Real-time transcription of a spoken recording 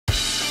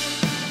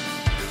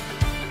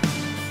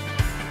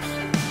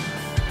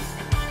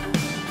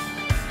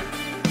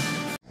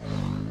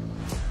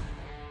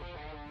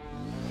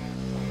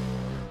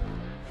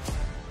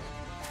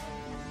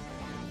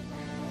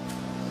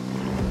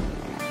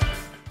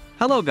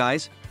Hello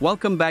guys,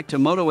 welcome back to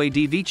Moto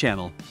ADV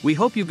channel. We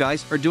hope you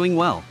guys are doing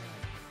well.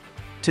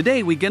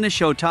 Today we gonna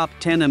show top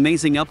 10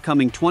 amazing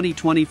upcoming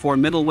 2024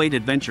 middleweight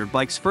adventure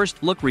bikes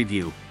first look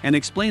review and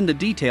explain the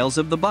details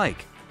of the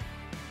bike.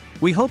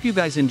 We hope you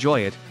guys enjoy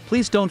it.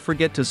 Please don't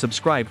forget to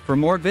subscribe for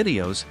more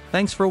videos.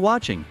 Thanks for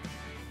watching.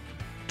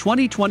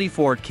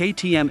 2024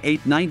 KTM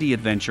 890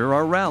 Adventure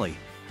R Rally.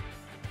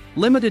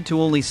 Limited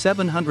to only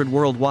 700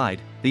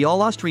 worldwide, the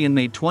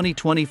all-Austrian-made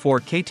 2024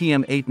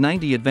 KTM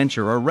 890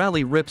 Adventure R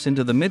Rally rips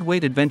into the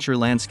midweight adventure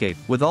landscape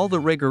with all the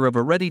rigor of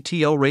a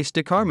ready-to race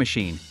Dakar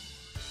machine.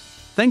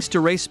 Thanks to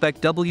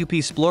race-spec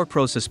WP Splore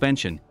Pro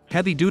suspension,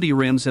 heavy-duty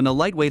rims and a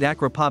lightweight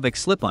Acropovic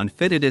slip-on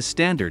fitted as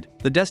standard,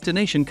 the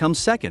destination comes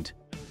second.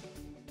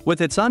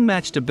 With its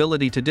unmatched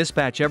ability to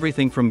dispatch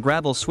everything from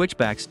gravel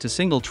switchbacks to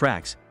single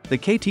tracks, the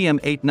KTM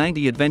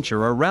 890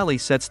 Adventure R Rally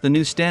sets the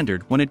new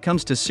standard when it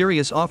comes to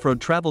serious off-road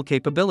travel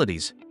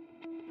capabilities.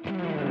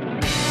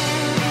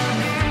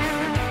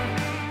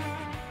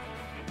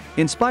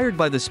 Inspired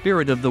by the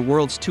spirit of the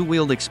world's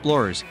two-wheeled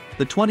explorers,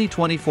 the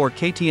 2024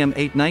 KTM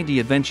 890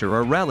 Adventure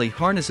R Rally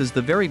harnesses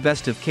the very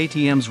best of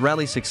KTM's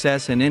rally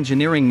success and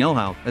engineering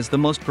know-how as the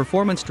most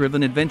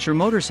performance-driven adventure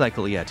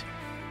motorcycle yet.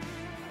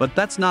 But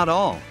that's not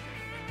all.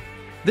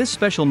 This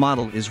special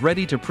model is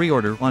ready to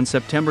pre-order on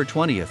September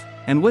 20th,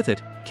 and with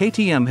it,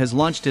 KTM has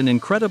launched an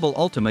incredible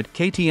ultimate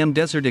KTM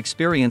Desert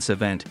Experience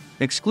event,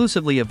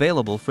 exclusively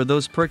available for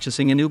those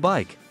purchasing a new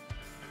bike.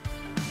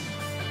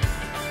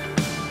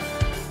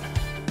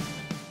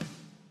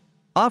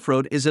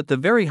 Off-road is at the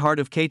very heart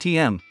of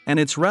KTM, and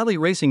its rally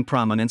racing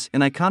prominence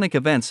in iconic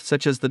events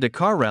such as the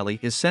Dakar Rally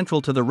is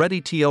central to the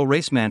ready-to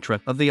race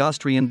mantra of the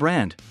Austrian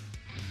brand.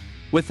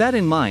 With that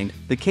in mind,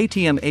 the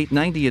KTM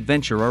 890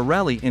 Adventure R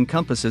Rally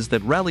encompasses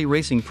that rally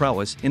racing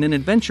prowess in an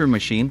adventure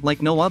machine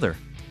like no other.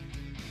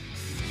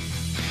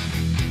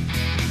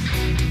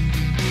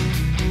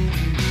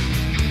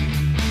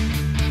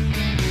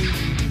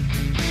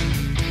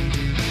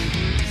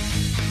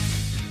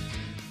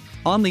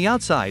 On the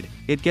outside,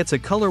 it gets a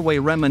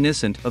colorway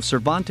reminiscent of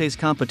Cervantes'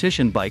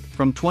 competition bike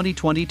from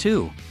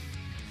 2022.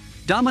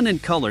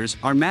 Dominant colors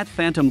are matte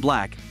phantom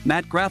black,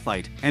 matte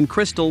graphite, and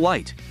crystal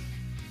white.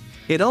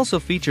 It also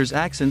features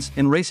accents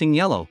in racing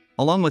yellow,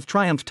 along with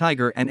Triumph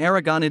Tiger and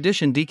Aragon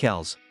Edition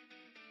decals.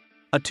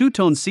 A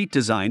two-tone seat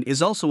design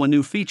is also a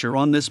new feature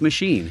on this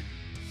machine.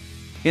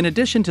 In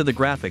addition to the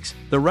graphics,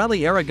 the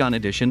Rally Aragon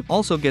Edition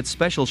also gets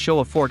special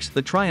Showa forks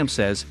that Triumph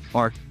says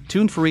are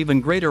tuned for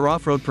even greater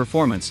off-road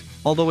performance,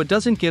 although it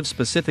doesn't give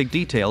specific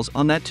details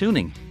on that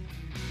tuning.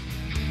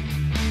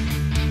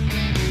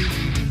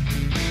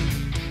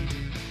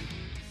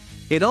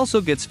 It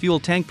also gets fuel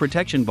tank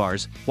protection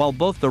bars, while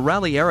both the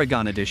Rally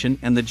Aragon Edition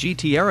and the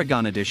GT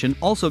Aragon Edition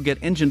also get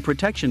engine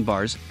protection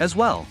bars as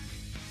well.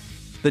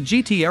 The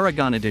GT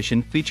Aragon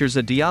Edition features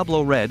a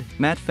Diablo Red,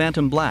 matte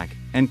phantom black,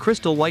 and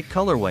crystal white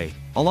colorway,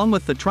 along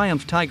with the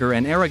Triumph Tiger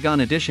and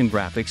Aragon Edition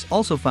graphics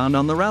also found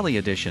on the Rally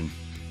Edition.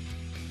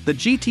 The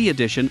GT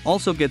Edition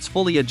also gets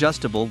fully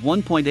adjustable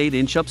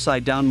 1.8-inch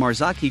upside-down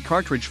Marzocchi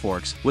cartridge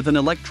forks with an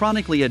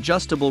electronically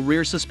adjustable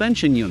rear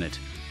suspension unit.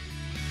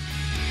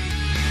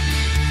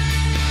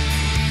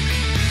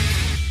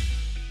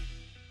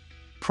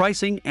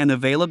 Pricing and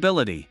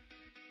availability.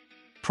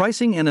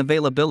 Pricing and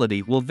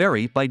availability will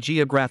vary by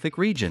geographic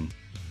region.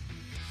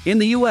 In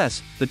the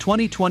US, the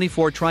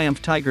 2024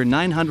 Triumph Tiger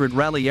 900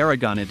 Rally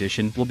Aragon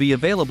Edition will be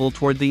available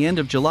toward the end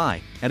of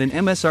July, at an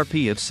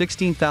MSRP of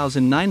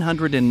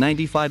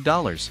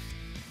 $16,995.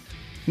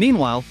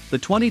 Meanwhile, the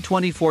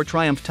 2024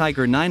 Triumph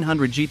Tiger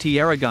 900 GT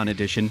Aragon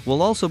Edition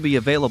will also be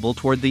available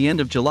toward the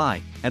end of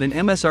July, at an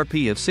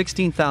MSRP of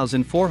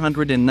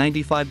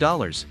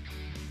 $16,495.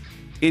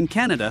 In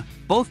Canada,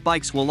 both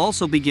bikes will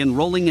also begin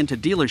rolling into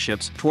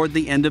dealerships toward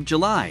the end of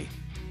July.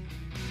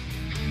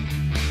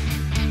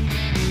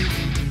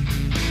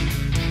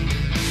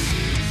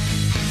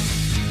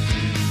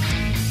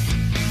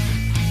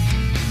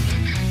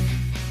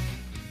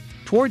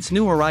 Towards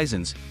new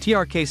horizons,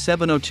 TRK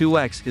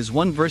 702X is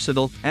one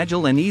versatile,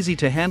 agile and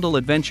easy-to-handle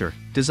adventure,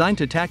 designed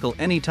to tackle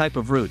any type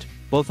of route,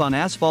 both on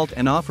asphalt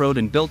and off-road,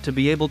 and built to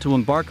be able to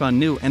embark on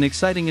new and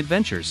exciting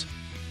adventures.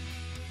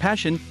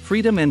 Passion,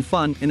 freedom and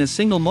fun in a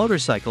single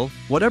motorcycle,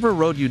 whatever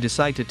road you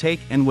decide to take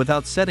and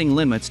without setting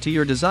limits to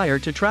your desire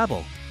to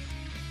travel.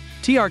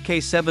 TRK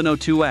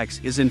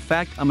 702X is in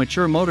fact a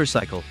mature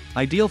motorcycle,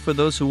 ideal for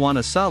those who want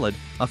a solid,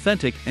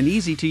 authentic and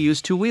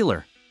easy-to-use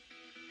two-wheeler.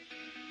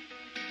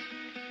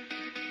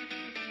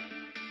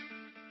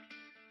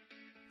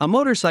 A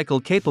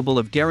motorcycle capable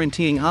of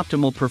guaranteeing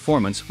optimal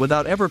performance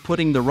without ever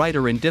putting the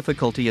rider in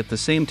difficulty at the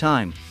same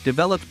time,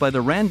 developed by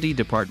the R&D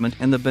department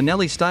and the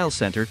Benelli Style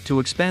Center to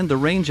expand the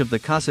range of the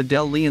Casa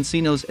del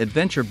Leoncino's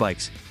adventure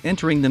bikes,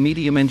 entering the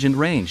medium-engined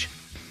range.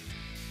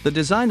 The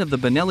design of the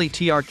Benelli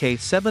TRK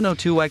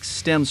 702X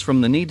stems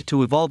from the need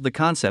to evolve the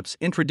concepts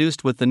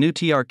introduced with the new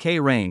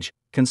TRK range,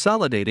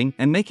 consolidating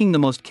and making the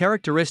most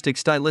characteristic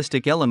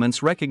stylistic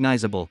elements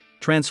recognizable,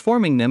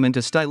 transforming them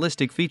into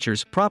stylistic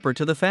features proper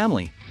to the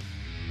family.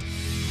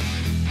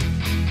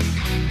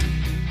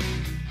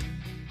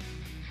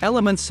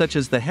 Elements such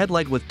as the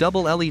headlight with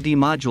double LED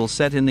module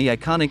set in the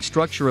iconic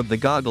structure of the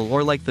goggle,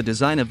 or like the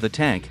design of the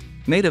tank,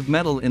 made of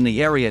metal in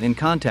the area in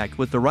contact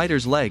with the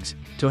rider's legs,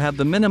 to have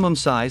the minimum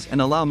size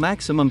and allow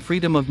maximum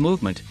freedom of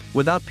movement,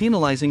 without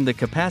penalizing the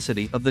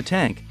capacity of the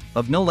tank,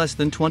 of no less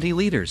than 20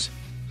 liters.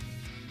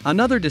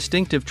 Another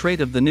distinctive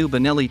trait of the new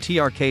BENELLI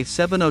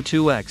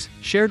TRK702X,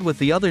 shared with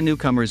the other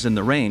newcomers in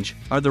the range,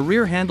 are the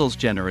rear handles,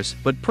 generous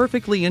but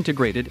perfectly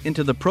integrated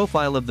into the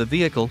profile of the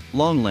vehicle,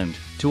 long-limbed,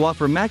 to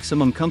offer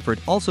maximum comfort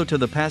also to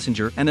the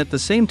passenger, and at the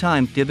same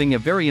time giving a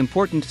very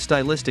important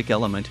stylistic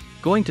element,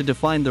 going to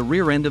define the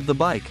rear end of the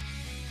bike.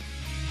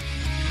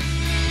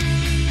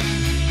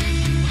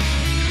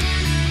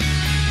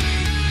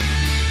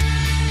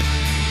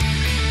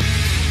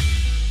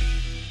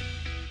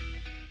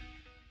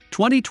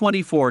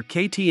 (2024)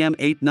 KTM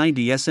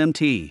 890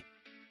 SMT.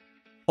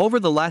 Over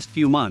the last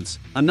few months,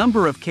 a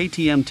number of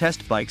KTM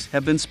test bikes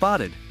have been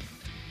spotted.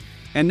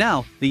 And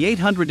now, the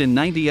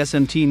 890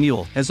 SMT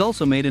Mule has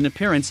also made an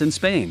appearance in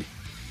Spain.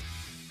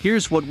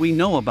 Here's what we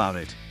know about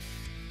it.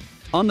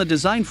 On the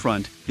design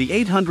front, the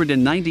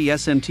 890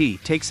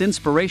 SMT takes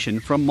inspiration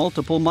from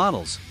multiple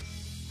models.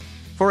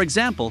 For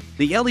example,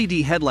 the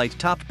LED headlight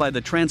topped by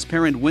the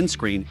transparent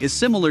windscreen is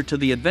similar to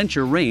the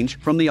Adventure range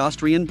from the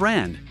Austrian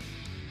brand.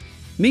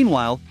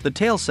 Meanwhile, the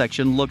tail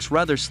section looks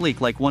rather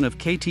sleek, like one of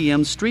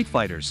KTM's Street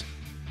Fighters.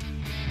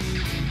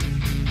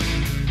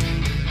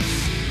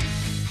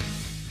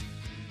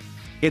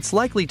 It's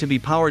likely to be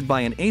powered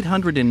by an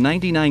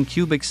 899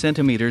 cubic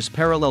centimeters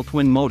parallel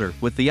twin motor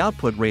with the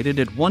output rated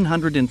at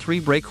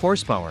 103 brake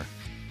horsepower.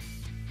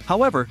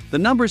 However, the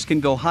numbers can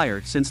go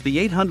higher since the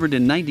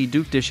 890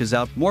 Duke dishes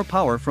out more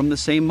power from the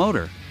same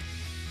motor.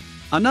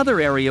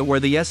 Another area where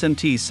the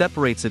SMT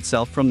separates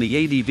itself from the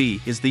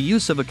ADV is the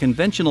use of a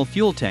conventional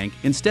fuel tank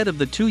instead of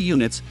the two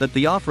units that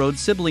the off-road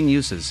sibling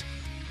uses.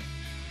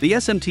 The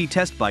SMT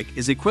test bike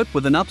is equipped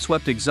with an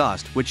upswept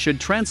exhaust, which should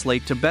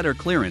translate to better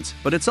clearance,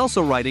 but it's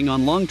also riding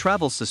on long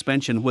travel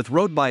suspension with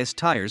road-biased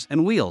tires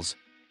and wheels.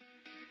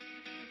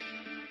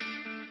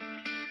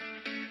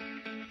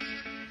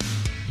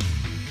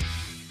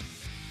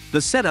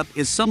 The setup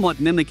is somewhat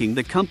mimicking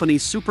the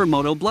company's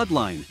Supermoto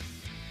bloodline.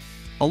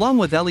 Along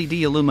with LED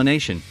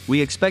illumination, we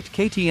expect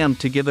KTM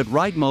to give it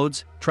ride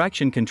modes,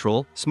 traction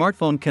control,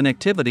 smartphone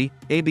connectivity,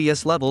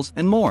 ABS levels,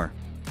 and more.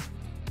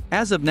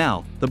 As of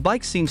now, the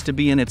bike seems to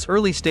be in its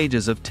early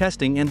stages of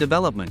testing and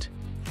development.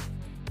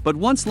 But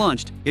once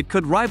launched, it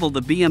could rival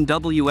the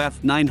BMW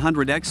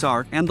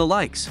F900XR and the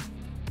likes.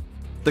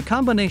 The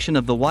combination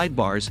of the wide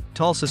bars,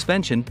 tall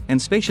suspension, and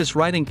spacious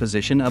riding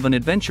position of an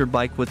adventure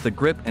bike with the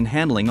grip and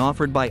handling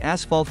offered by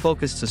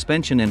asphalt-focused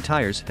suspension and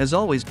tires has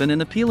always been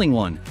an appealing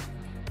one.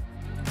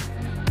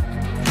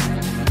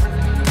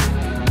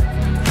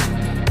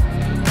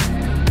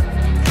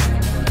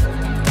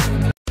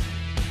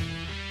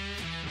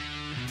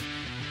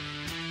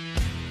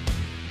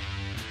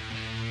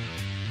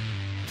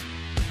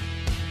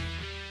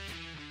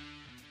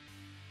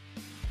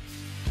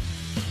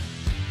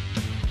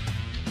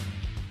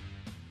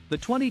 The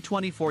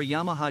 2024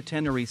 Yamaha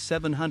Ténéré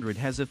 700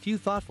 has a few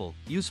thoughtful,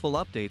 useful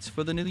updates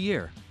for the new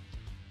year.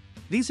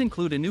 These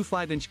include a new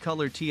 5-inch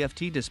color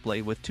TFT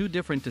display with 2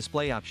 different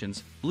display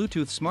options,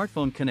 Bluetooth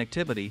smartphone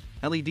connectivity,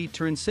 LED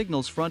turn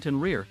signals front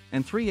and rear,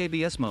 and 3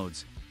 ABS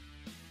modes.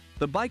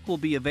 The bike will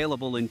be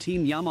available in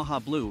Team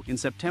Yamaha Blue in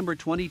September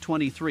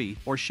 2023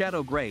 or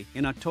Shadow Grey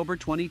in October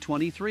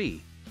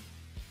 2023.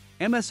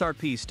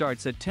 MSRP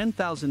starts at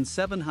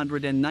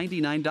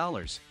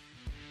 $10,799.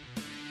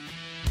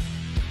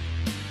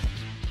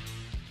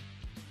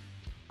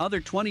 Other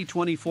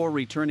 2024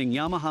 returning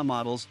Yamaha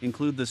models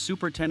include the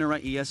Super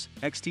Ténéré ES,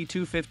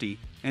 XT250,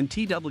 and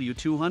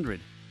TW200.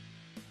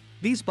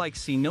 These bikes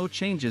see no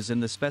changes in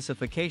the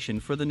specification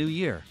for the new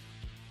year.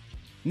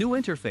 New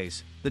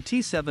interface: the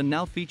T7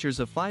 now features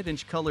a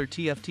 5-inch color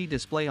TFT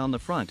display on the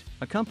front,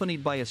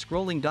 accompanied by a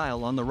scrolling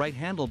dial on the right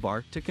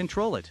handlebar to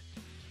control it.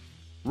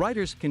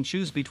 Riders can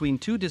choose between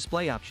 2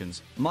 display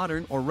options,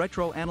 modern or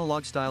retro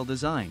analog style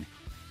design.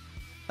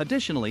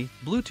 Additionally,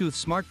 Bluetooth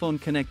smartphone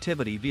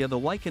connectivity via the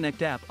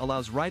Y-Connect app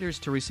allows riders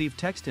to receive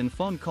text and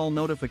phone call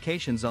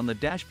notifications on the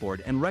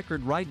dashboard and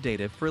record ride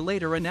data for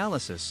later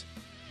analysis.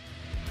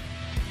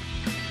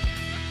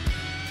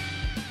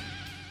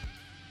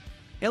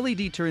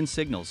 LED turn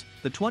signals: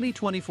 the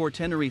 2024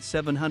 Ténéré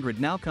 700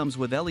 now comes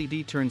with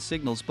LED turn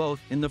signals both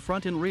in the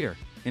front and rear,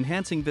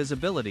 enhancing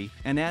visibility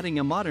and adding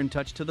a modern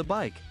touch to the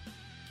bike.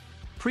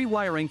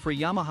 Pre-wiring for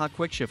Yamaha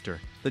quickshifter: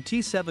 the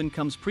T7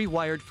 comes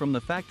pre-wired from the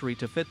factory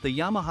to fit the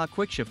Yamaha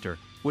quickshifter,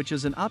 which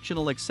is an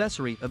optional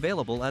accessory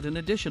available at an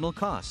additional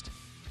cost.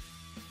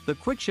 The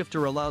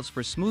quickshifter allows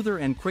for smoother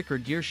and quicker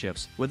gear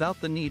shifts without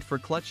the need for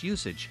clutch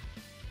usage.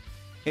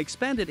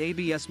 Expanded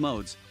ABS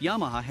modes: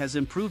 Yamaha has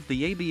improved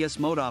the ABS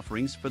mode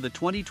offerings for the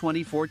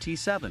 2024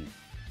 T7.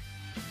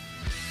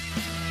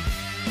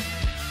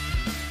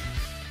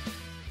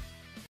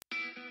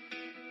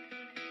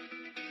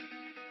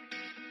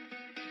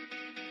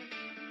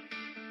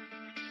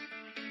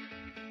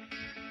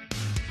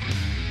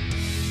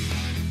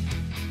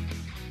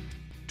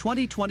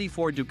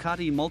 2024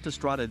 Ducati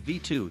Multistrada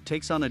V2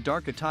 takes on a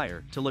dark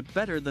attire to look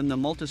better than the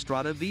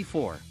Multistrada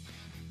V4.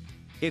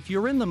 If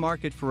you're in the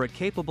market for a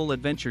capable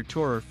adventure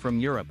tourer from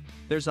Europe,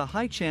 there's a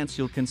high chance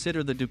you'll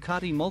consider the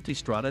Ducati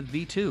Multistrada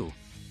V2.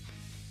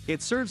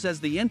 It serves as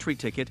the entry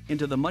ticket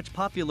into the much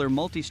popular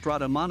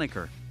Multistrada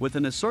moniker, with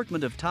an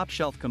assortment of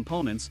top-shelf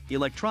components,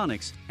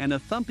 electronics, and a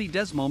thumpy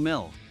Desmo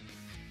mill.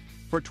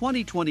 For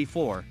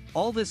 2024,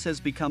 all this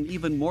has become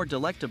even more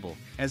delectable,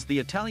 as the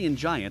Italian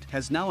giant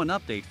has now an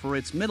update for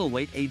its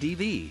middleweight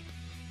ADV.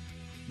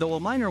 Though a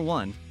minor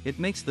one, it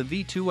makes the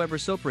V2 ever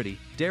so pretty,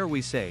 dare we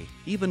say,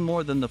 even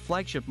more than the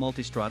flagship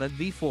Multistrada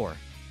V4.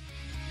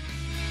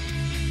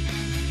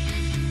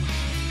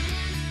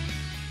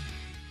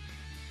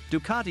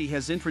 Ducati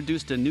has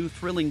introduced a new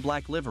thrilling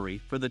black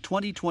livery for the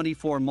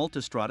 2024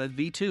 Multistrada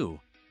V2.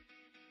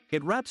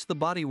 It wraps the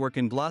bodywork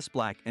in gloss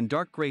black and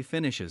dark gray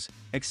finishes,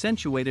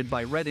 accentuated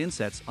by red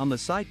insets on the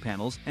side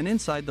panels and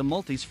inside the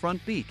Multi's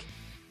front beak.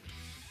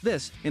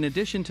 This, in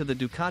addition to the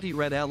Ducati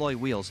red alloy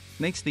wheels,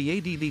 makes the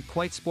ADV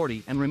quite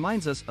sporty and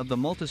reminds us of the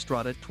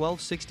Multistrada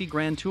 1260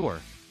 Grand Tour.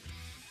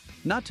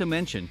 Not to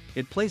mention,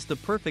 it plays the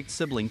perfect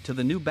sibling to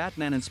the new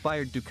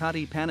Batman-inspired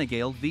Ducati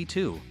Panigale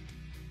V2.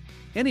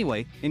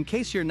 Anyway, in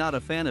case you're not a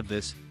fan of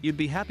this, you'd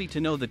be happy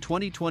to know the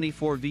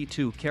 2024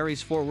 V2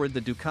 carries forward the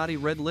Ducati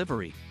red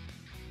livery.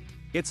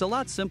 It's a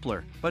lot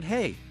simpler, but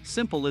hey,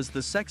 simple is the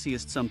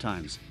sexiest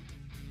sometimes.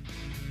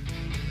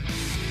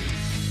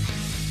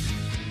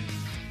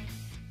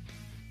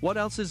 What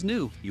else is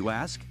new, you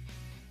ask?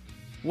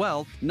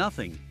 Well,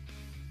 nothing.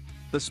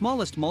 The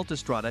smallest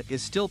Multistrada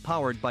is still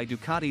powered by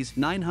Ducati's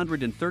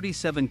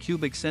 937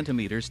 cubic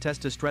centimeters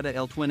Testastrada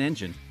L twin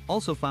engine,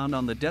 also found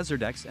on the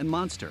Desert X and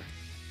Monster.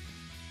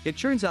 It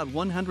churns out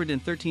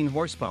 113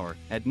 horsepower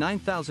at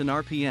 9,000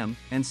 RPM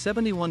and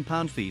 71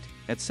 pound-feet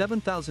at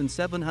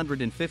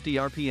 7,750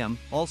 RPM,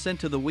 all sent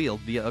to the wheel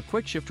via a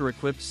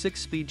quickshifter-equipped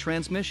 6-speed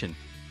transmission.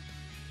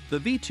 The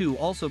V2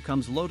 also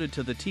comes loaded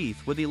to the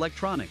teeth with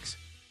electronics.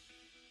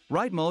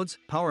 Ride modes,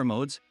 power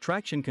modes,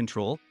 traction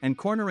control, and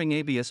cornering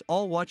ABS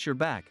all watch your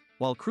back,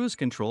 while cruise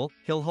control,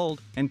 hill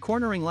hold, and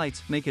cornering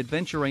lights make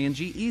adventuring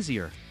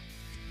easier.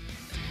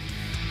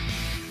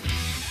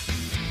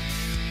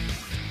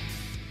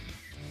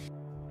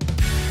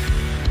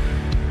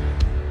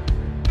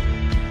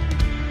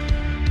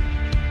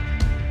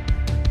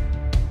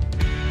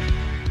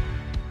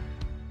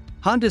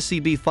 Honda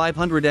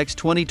CB500X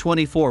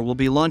 2024 will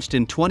be launched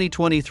in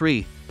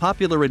 2023.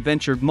 Popular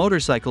adventure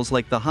motorcycles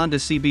like the Honda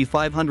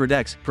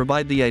CB500X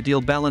provide the ideal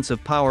balance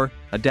of power,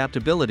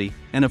 adaptability,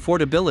 and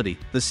affordability.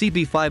 The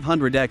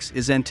CB500X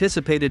is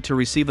anticipated to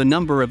receive a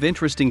number of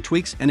interesting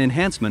tweaks and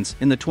enhancements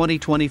in the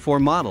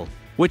 2024 model,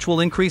 which will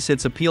increase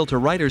its appeal to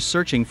riders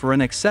searching for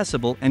an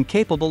accessible and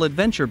capable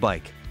adventure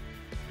bike.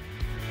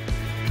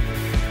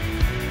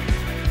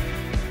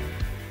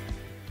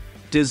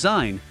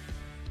 Design.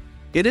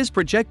 It is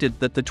projected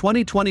that the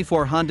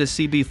 2024 Honda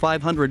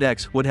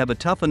CB500X would have a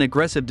tough and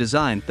aggressive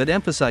design that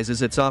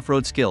emphasizes its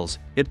off-road skills.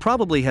 It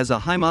probably has a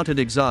high-mounted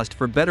exhaust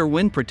for better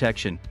wind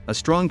protection, a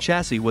strong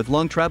chassis with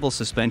long travel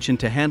suspension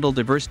to handle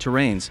diverse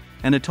terrains,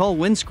 and a tall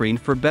windscreen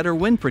for better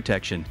wind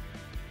protection.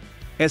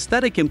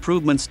 Aesthetic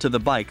improvements to the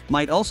bike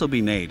might also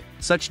be made,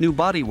 such new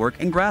bodywork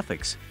and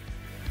graphics.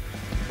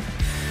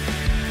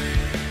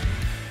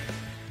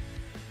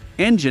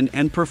 Engine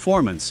and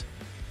performance.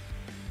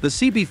 The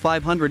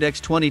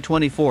CB500X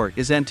 2024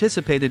 is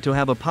anticipated to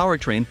have a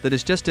powertrain that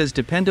is just as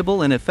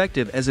dependable and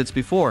effective as its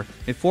before.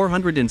 A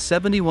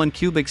 471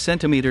 cubic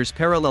centimeters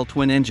parallel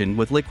twin engine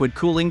with liquid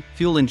cooling,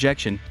 fuel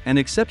injection, and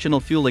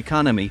exceptional fuel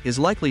economy is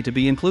likely to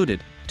be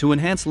included. To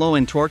enhance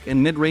low-end torque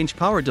and mid-range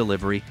power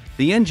delivery,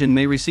 the engine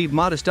may receive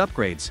modest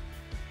upgrades.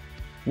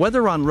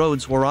 Whether on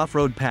roads or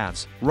off-road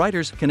paths,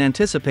 riders can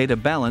anticipate a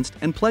balanced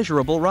and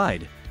pleasurable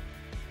ride.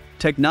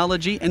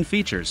 Technology and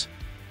features.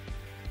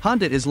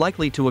 Honda is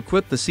likely to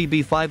equip the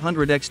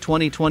CB500X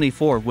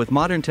 2024 with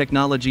modern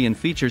technology and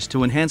features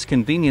to enhance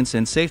convenience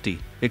and safety.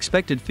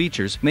 Expected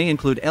features may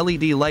include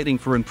LED lighting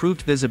for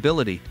improved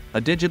visibility,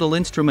 a digital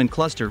instrument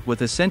cluster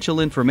with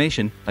essential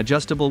information,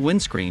 adjustable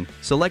windscreen,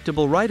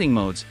 selectable riding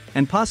modes,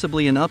 and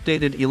possibly an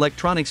updated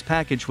electronics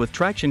package with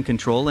traction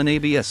control and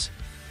ABS.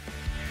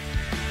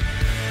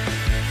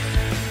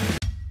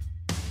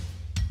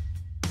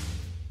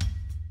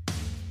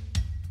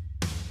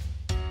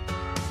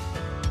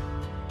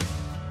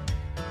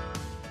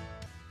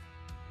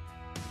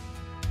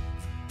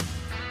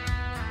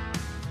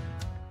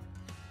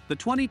 The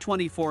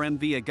 2024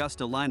 MV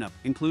Agusta lineup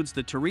includes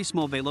the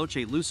Turismo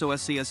Veloce LUSSO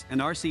SCS and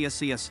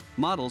RCSCS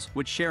models,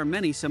 which share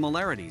many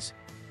similarities.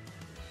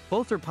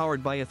 Both are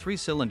powered by a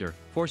 3-cylinder,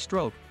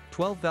 4-stroke,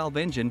 12-valve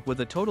engine with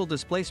a total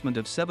displacement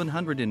of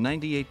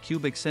 798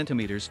 cubic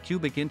centimeters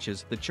cubic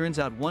inches that churns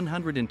out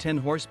 110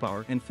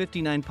 horsepower and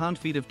 59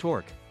 pound-feet of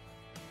torque.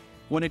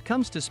 When it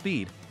comes to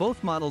speed,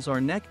 both models are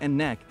neck and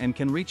neck and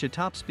can reach a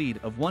top speed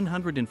of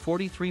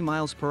 143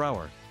 miles per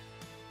hour.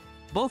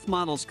 Both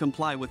models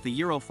comply with the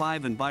Euro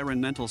 5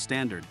 environmental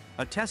standard,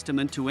 a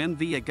testament to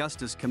MV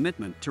Agusta's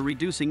commitment to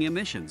reducing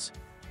emissions.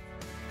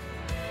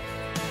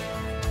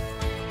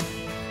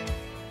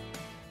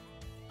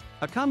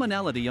 A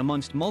commonality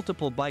amongst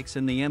multiple bikes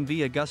in the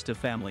MV AGUSTA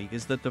family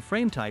is that the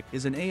frame type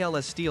is an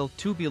ALS steel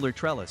tubular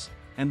trellis,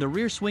 and the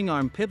rear swing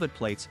arm pivot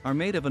plates are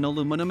made of an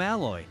aluminum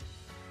alloy.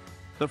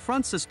 The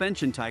front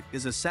suspension type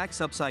is a Sachs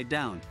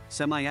upside-down,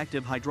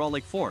 semi-active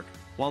hydraulic fork,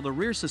 while the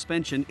rear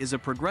suspension is a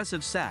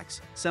progressive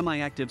Sachs,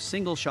 semi-active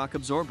single shock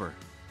absorber.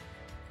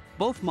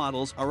 Both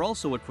models are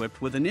also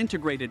equipped with an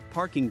integrated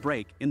parking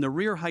brake in the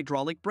rear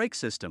hydraulic brake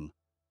system.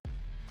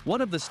 One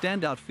of the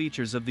standout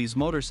features of these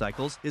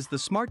motorcycles is the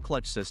Smart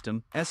Clutch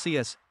System,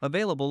 SCS,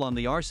 available on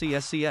the RC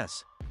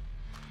SCS.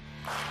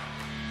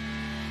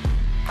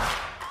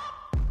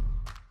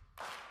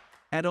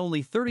 At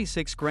only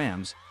 36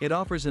 grams, it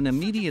offers an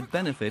immediate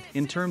benefit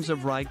in terms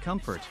of ride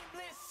comfort.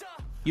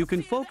 You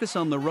can focus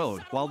on the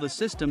road while the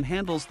system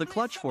handles the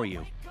clutch for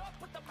you.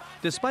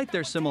 Despite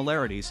their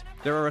similarities,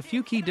 there are a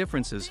few key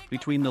differences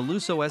between the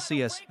LUSSO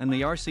SCS and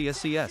the RC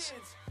SCS.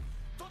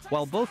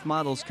 While both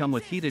models come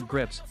with heated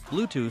grips,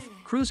 Bluetooth,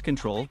 cruise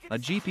control, a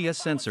GPS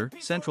sensor,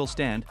 central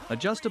stand,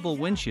 adjustable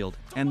windshield,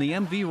 and the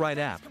MV Ride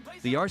app,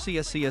 the RC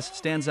SCS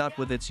stands out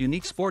with its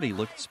unique sporty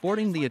look,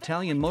 sporting the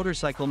Italian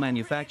motorcycle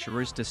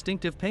manufacturer's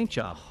distinctive paint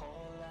job.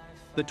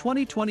 The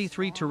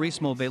 2023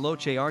 Turismo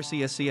VELOCE RC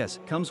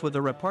SCS comes with a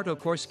Reparto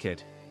Course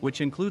kit, which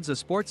includes a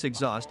sports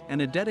exhaust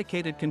and a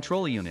dedicated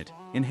control unit,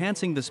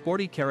 enhancing the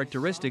sporty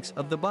characteristics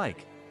of the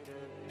bike.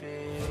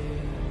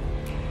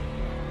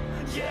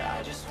 Yeah,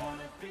 I just wanna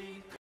be.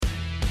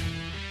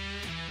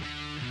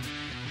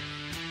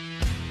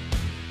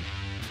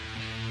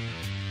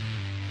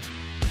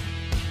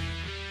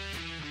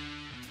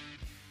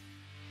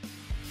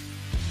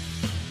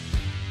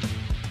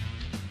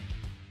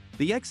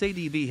 The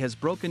X-ADV has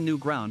broken new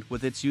ground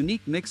with its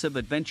unique mix of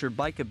adventure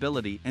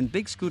bikeability and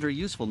big scooter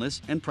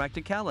usefulness and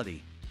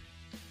practicality.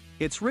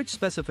 Its rich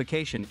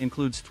specification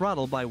includes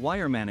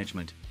throttle-by-wire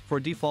management for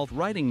default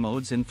riding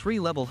modes and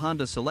 3-level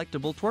Honda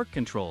selectable torque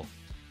control.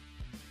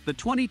 The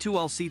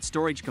 22L seat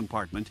storage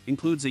compartment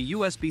includes a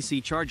USB-C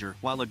charger,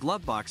 while a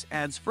glove box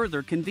adds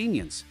further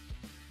convenience.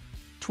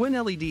 Twin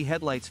LED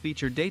headlights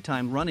feature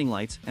daytime running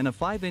lights, and a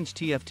 5-inch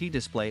TFT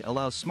display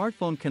allows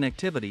smartphone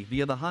connectivity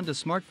via the Honda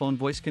smartphone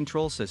voice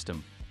control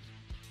system.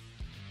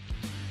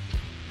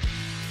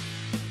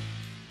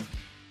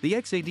 The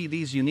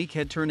X-ADV's unique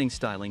head-turning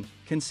styling,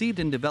 conceived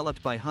and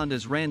developed by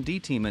Honda's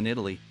R&D team in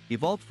Italy,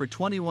 evolved for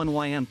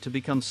 21YM to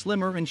become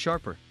slimmer and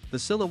sharper, the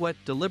silhouette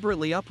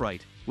deliberately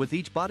upright, with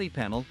each body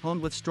panel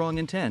honed with strong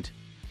intent.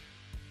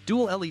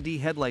 Dual LED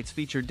headlights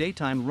feature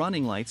daytime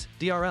running lights,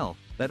 DRL,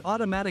 that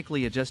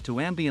automatically adjust to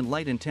ambient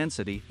light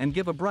intensity and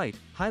give a bright,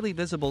 highly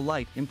visible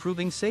light,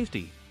 improving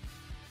safety.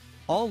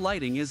 All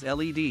lighting is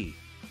LED.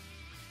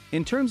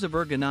 In terms of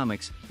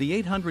ergonomics,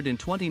 the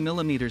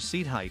 820mm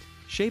seat height,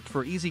 shaped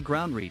for easy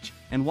ground reach,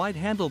 and wide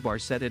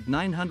handlebars set at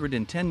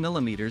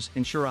 910mm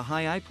ensure a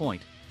high eye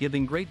point,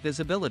 giving great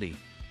visibility.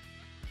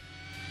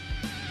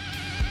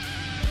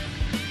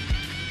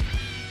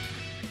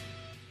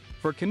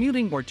 For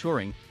commuting or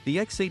touring, the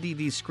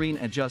X-ADV screen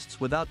adjusts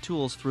without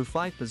tools through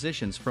 5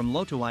 positions from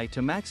low to high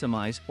to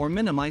maximize or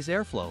minimize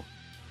airflow.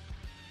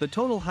 The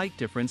total height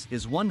difference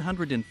is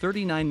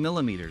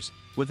 139mm,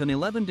 with an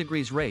 11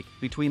 degrees rake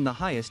between the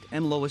highest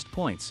and lowest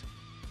points.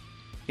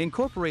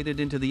 Incorporated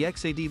into the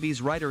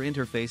X-ADV's rider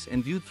interface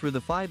and viewed through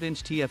the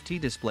 5-inch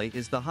TFT display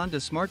is the Honda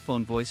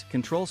Smartphone Voice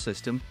Control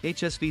System,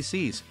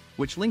 HSVCs,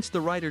 which links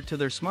the rider to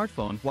their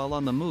smartphone while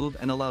on the move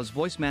and allows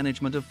voice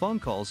management of phone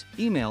calls,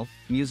 email,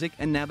 music,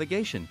 and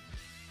navigation.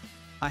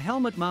 A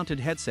helmet-mounted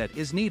headset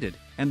is needed,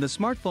 and the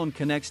smartphone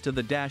connects to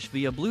the dash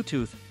via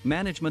Bluetooth.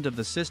 Management of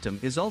the system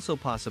is also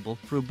possible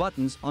through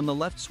buttons on the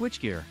left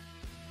switchgear.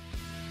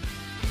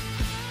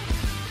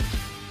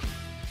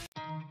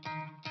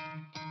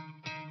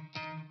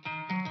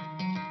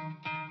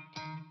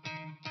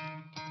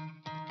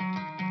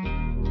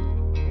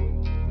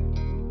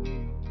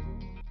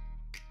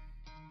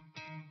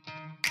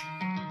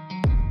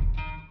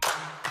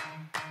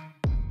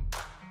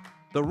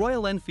 The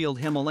Royal Enfield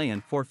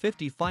Himalayan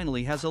 450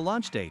 finally has a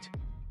launch date.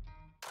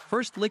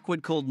 First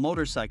liquid-cooled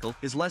motorcycle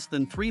is less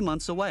than 3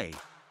 months away.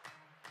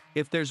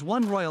 If there's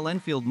one Royal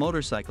Enfield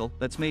motorcycle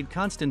that's made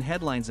constant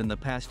headlines in the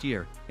past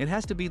year, it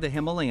has to be the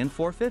Himalayan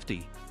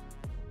 450.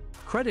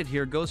 Credit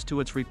here goes to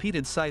its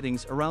repeated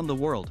sightings around the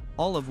world,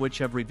 all of which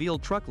have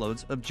revealed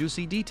truckloads of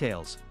juicy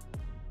details.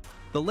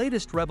 The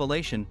latest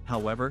revelation,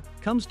 however,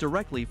 comes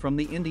directly from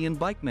the Indian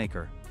bike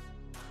maker.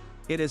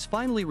 It is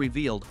finally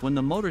revealed when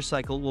the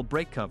motorcycle will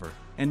break cover,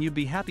 and you'd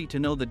be happy to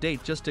know the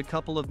date just a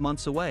couple of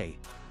months away.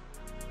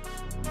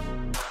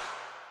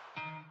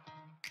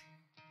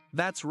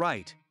 That's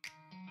right.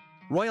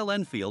 Royal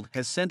Enfield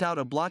has sent out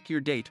a block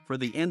year date for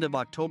the end of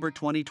October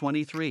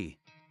 2023.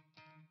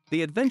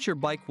 The adventure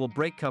bike will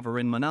break cover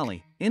in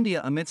Manali,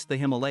 India amidst the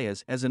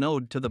Himalayas as an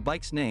ode to the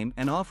bike's name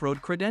and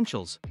off-road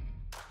credentials.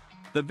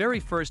 The very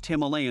first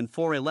Himalayan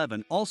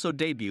 411 also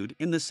debuted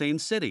in the same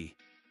city.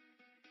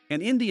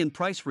 An Indian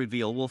price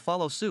reveal will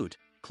follow suit,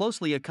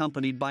 closely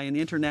accompanied by an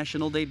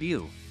international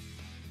debut.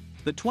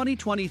 The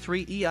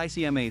 2023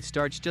 EICMA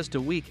starts just a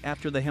week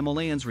after the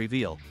Himalayan's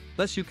reveal,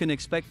 thus you can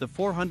expect the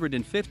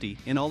 450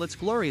 in all its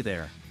glory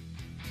there.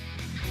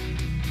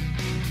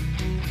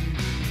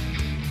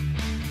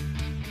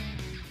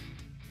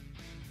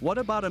 What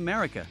about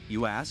America,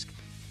 you ask?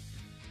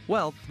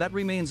 Well, that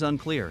remains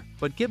unclear,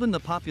 but given the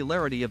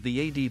popularity of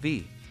the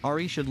ADV,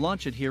 RE should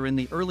launch it here in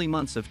the early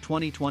months of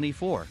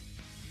 2024.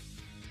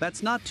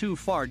 That's not too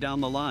far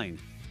down the line.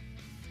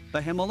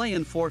 The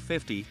Himalayan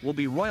 450 will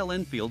be Royal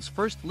Enfield's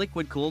first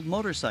liquid-cooled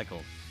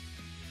motorcycle.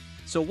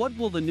 So what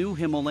will the new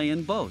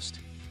Himalayan boast?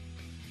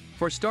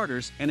 For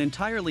starters, an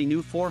entirely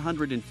new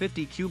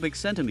 450 cubic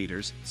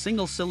centimeters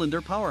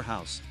single-cylinder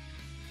powerhouse.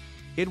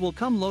 It will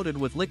come loaded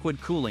with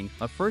liquid cooling,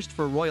 a first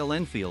for Royal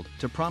Enfield,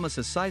 to promise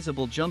a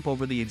sizable jump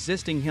over the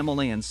existing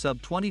Himalayan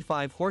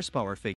sub-25 horsepower figure.